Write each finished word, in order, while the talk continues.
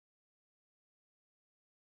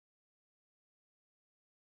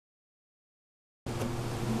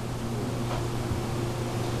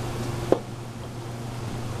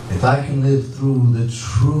If I can live through the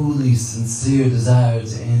truly sincere desire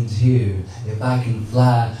to end here, if I can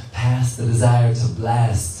fly past the desire to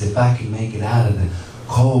blast, if I can make it out of the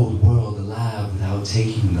cold world alive without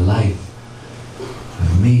taking the life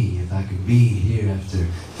of me, if I can be here after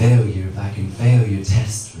failure, if I can failure,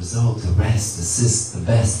 test, result, arrest, assist the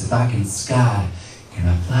best, if I can sky, can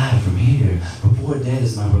I fly from here? Before dead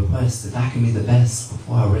is my request. If I can be the best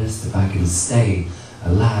before I rest, if I can stay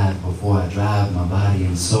alive before I drive my body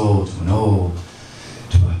and soul to an old,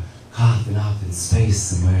 to a coffin off in space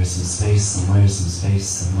somewhere, some space somewhere, some space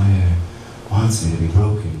somewhere wants me to be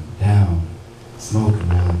broken down. Smoke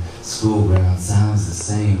around school ground sounds the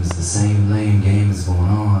same as the same lame game is going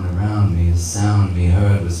on around me. A sound me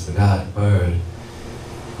heard was forgot bird.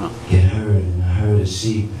 Get heard in a herd of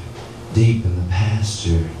sheep. Deep in the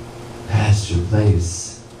pasture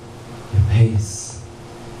place, your pace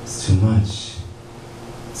is too much.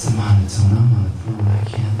 It's a monotone, I'm on a throne I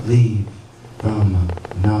can't leave from.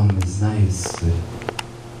 Numb is nice, but